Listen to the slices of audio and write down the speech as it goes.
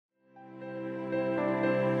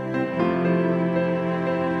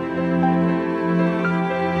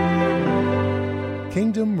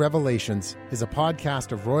Kingdom Revelations is a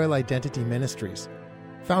podcast of Royal Identity Ministries.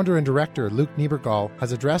 Founder and director Luke Niebergall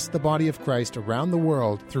has addressed the body of Christ around the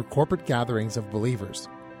world through corporate gatherings of believers.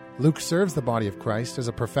 Luke serves the body of Christ as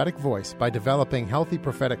a prophetic voice by developing healthy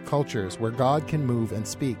prophetic cultures where God can move and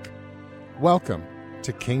speak. Welcome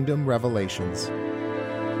to Kingdom Revelations.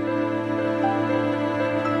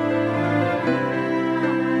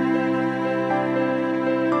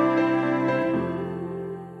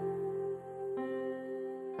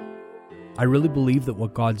 I really believe that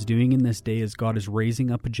what God's doing in this day is God is raising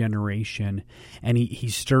up a generation, and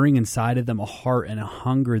He's stirring inside of them a heart and a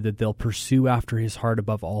hunger that they'll pursue after His heart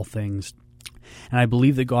above all things. And I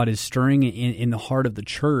believe that God is stirring in the heart of the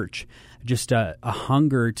church just a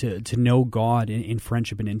hunger to know God in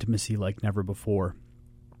friendship and intimacy like never before.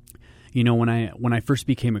 You know, when I first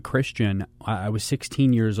became a Christian, I was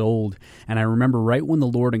 16 years old, and I remember right when the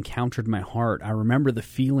Lord encountered my heart, I remember the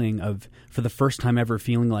feeling of, for the first time ever,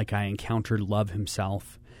 feeling like I encountered love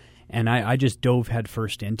Himself. And I just dove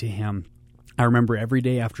headfirst into Him. I remember every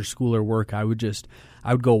day after school or work, I would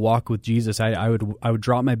go walk with Jesus. I would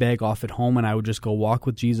drop my bag off at home, and I would just go walk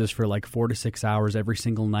with Jesus for like 4 to 6 hours every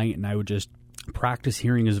single night, and I would just practice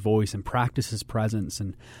hearing His voice and practice His presence.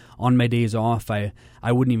 And on my days off, I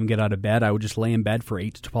wouldn't even get out of bed. I would just lay in bed for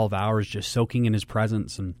 8 to 12 hours just soaking in His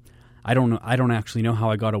presence. And I don't actually know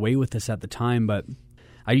how I got away with this at the time, but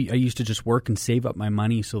I used to just work and save up my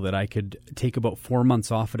money so that I could take about 4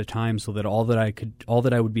 months off at a time, so that all that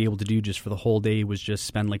I would be able to do just for the whole day was just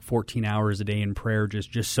spend like 14 hours a day in prayer,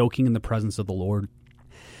 just soaking in the presence of the Lord.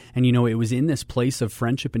 And, you know, it was in this place of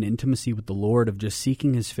friendship and intimacy with the Lord, of just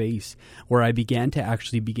seeking His face, where I began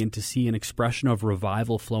to see an expression of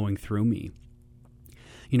revival flowing through me.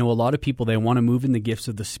 You know, a lot of people, they want to move in the gifts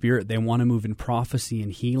of the Spirit. They want to move in prophecy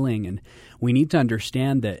and healing. And we need to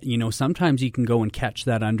understand that, you know, sometimes you can go and catch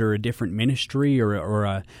that under a different ministry or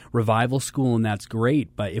a revival school, and that's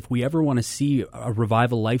great. But if we ever want to see a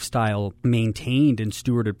revival lifestyle maintained and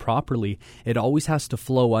stewarded properly, it always has to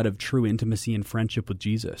flow out of true intimacy and friendship with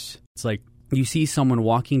Jesus. It's like, you see someone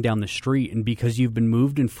walking down the street, and because you've been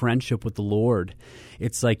moved in friendship with the Lord,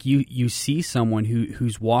 it's like you see someone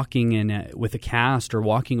who's walking with a cast or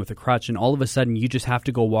walking with a crutch, and all of a sudden you just have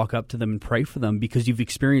to go walk up to them and pray for them because you've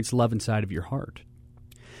experienced love inside of your heart.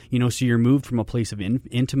 You know, so you're moved from a place of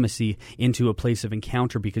intimacy into a place of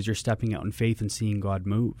encounter because you're stepping out in faith and seeing God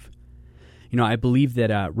move. You know, I believe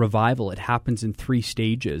that revival, it happens in 3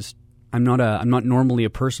 stages. I'm not normally a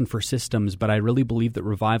person for systems, but I really believe that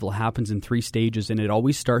revival happens in 3 stages, and it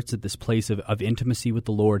always starts at this place of intimacy with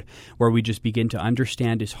the Lord, where we just begin to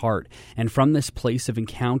understand His heart. And from this place of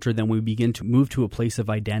encounter, then we begin to move to a place of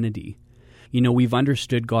identity. You know, we've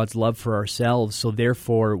understood God's love for ourselves, so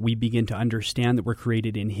therefore we begin to understand that we're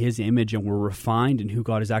created in His image, and we're refined in who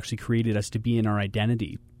God has actually created us to be in our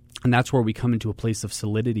identity. And that's where we come into a place of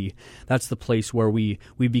solidity. That's the place where we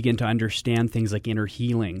begin to understand things like inner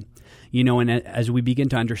healing. You know, and as we begin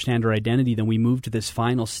to understand our identity, then we move to this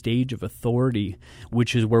final stage of authority,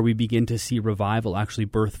 which is where we begin to see revival actually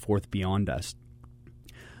birth forth beyond us.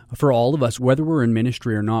 For all of us, whether we're in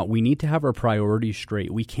ministry or not, we need to have our priorities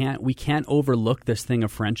straight. We can't overlook this thing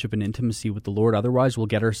of friendship and intimacy with the Lord, otherwise we'll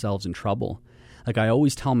get ourselves in trouble. Like I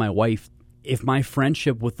always tell my wife, if my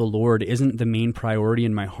friendship with the Lord isn't the main priority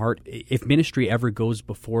in my heart, if ministry ever goes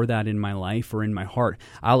before that in my life or in my heart,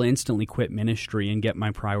 I'll instantly quit ministry and get my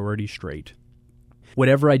priorities straight.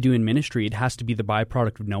 Whatever I do in ministry, it has to be the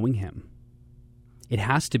byproduct of knowing Him. It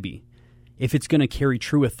has to be. If it's going to carry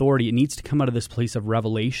true authority, it needs to come out of this place of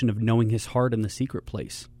revelation, of knowing His heart in the secret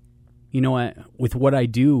place. You know, with what I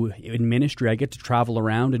do in ministry, I get to travel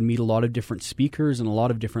around and meet a lot of different speakers and a lot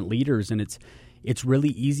of different leaders, and it's really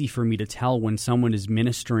easy for me to tell when someone is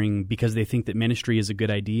ministering because they think that ministry is a good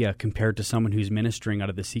idea compared to someone who's ministering out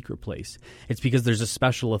of the secret place. It's because there's a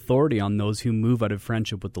special authority on those who move out of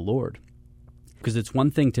friendship with the Lord. Because it's one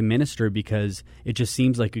thing to minister because it just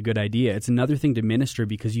seems like a good idea. It's another thing to minister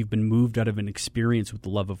because you've been moved out of an experience with the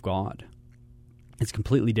love of God. It's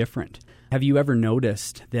completely different. Have you ever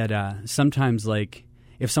noticed that sometimes, like,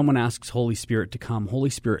 if someone asks Holy Spirit to come, Holy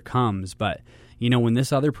Spirit comes, but you know, when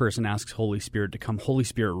this other person asks Holy Spirit to come, Holy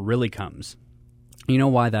Spirit really comes. You know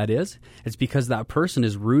why that is? It's because that person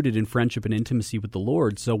is rooted in friendship and intimacy with the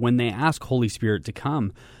Lord. So when they ask Holy Spirit to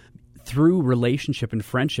come, through relationship and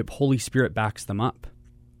friendship, Holy Spirit backs them up.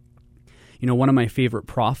 You know, one of my favorite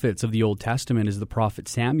prophets of the Old Testament is the prophet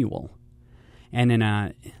Samuel. And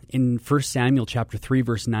in 1 Samuel chapter 3,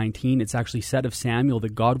 verse 19, it's actually said of Samuel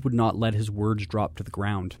that God would not let his words drop to the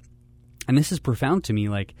ground. And this is profound to me.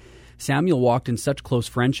 Like, Samuel walked in such close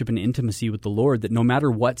friendship and intimacy with the Lord that no matter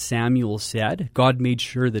what Samuel said, God made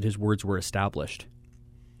sure that his words were established.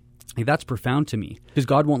 Like, that's profound to me, because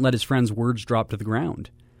God won't let his friends' words drop to the ground.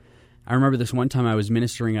 I remember this one time I was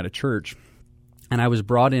ministering at a church, and I was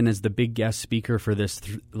brought in as the big guest speaker for this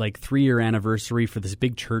 3-year anniversary for this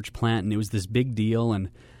big church plant, and it was this big deal, and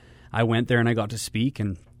I went there and I got to speak,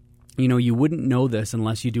 and you wouldn't know this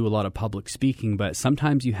unless you do a lot of public speaking, but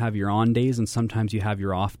sometimes you have your on days and sometimes you have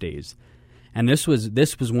your off days. And this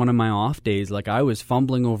was one of my off days. Like, I was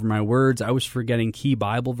fumbling over my words. I was forgetting key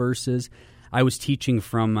Bible verses. I was teaching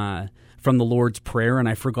from the Lord's Prayer, and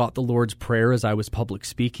I forgot the Lord's Prayer as I was public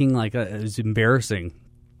speaking. Like, it was embarrassing.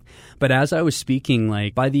 But as I was speaking,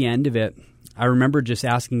 like, by the end of it, I remember just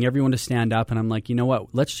asking everyone to stand up, and I'm like, you know what?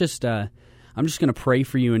 Let's just I'm just going to pray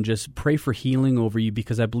for you and just pray for healing over you,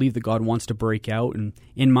 because I believe that God wants to break out. And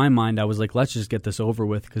in my mind, I was like, let's just get this over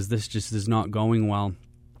with, because this just is not going well.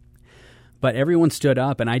 But everyone stood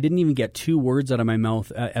up, and I didn't even get 2 words out of my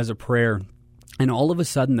mouth as a prayer. And all of a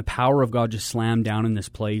sudden, the power of God just slammed down in this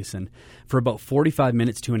place. And for about 45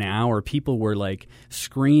 minutes to an hour, people were like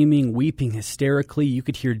screaming, weeping hysterically. You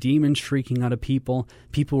could hear demons shrieking out of people.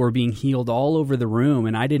 People were being healed all over the room,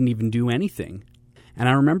 and I didn't even do anything. And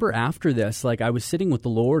I remember after this, like, I was sitting with the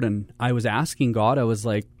Lord, and I was asking God, I was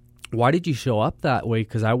like, why did you show up that way?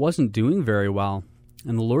 Because I wasn't doing very well.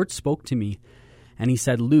 And the Lord spoke to me, and he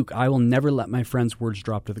said, Luke, I will never let my friends' words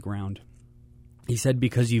drop to the ground. He said,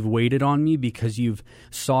 because you've waited on me, because you've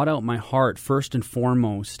sought out my heart first and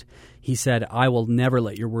foremost, he said, I will never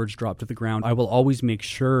let your words drop to the ground. I will always make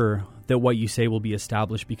sure that what you say will be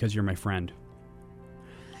established, because you're my friend.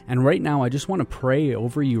 And right now, I just want to pray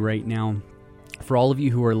over you right now for all of you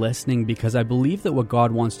who are listening, because I believe that what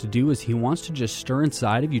God wants to do is he wants to just stir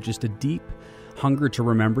inside of you just a deep hunger to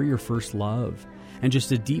remember your first love, and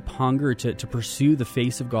just a deep hunger to pursue the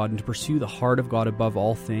face of God and to pursue the heart of God above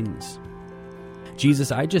all things.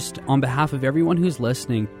 Jesus, I just, on behalf of everyone who's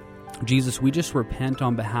listening, Jesus, we just repent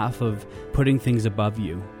on behalf of putting things above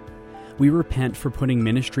you. We repent for putting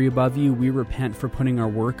ministry above you. We repent for putting our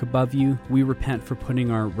work above you. We repent for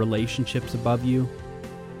putting our relationships above you.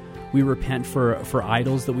 We repent for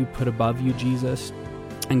idols that we put above you, Jesus.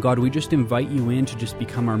 And God, we just invite you in to just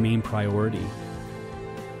become our main priority.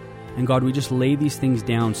 And God, we just lay these things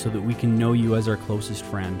down so that we can know you as our closest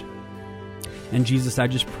friend. And Jesus, I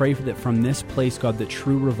just pray that from this place, God, that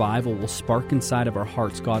true revival will spark inside of our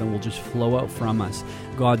hearts, God, and will just flow out from us,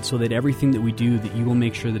 God, so that everything that we do, that you will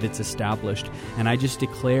make sure that it's established. And I just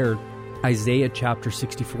declare Isaiah chapter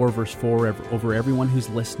 64 verse 4 over everyone who's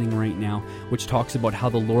listening right now, which talks about how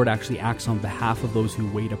the Lord actually acts on behalf of those who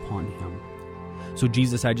wait upon him. So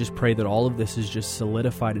Jesus, I just pray that all of this is just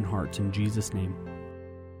solidified in hearts in Jesus' name.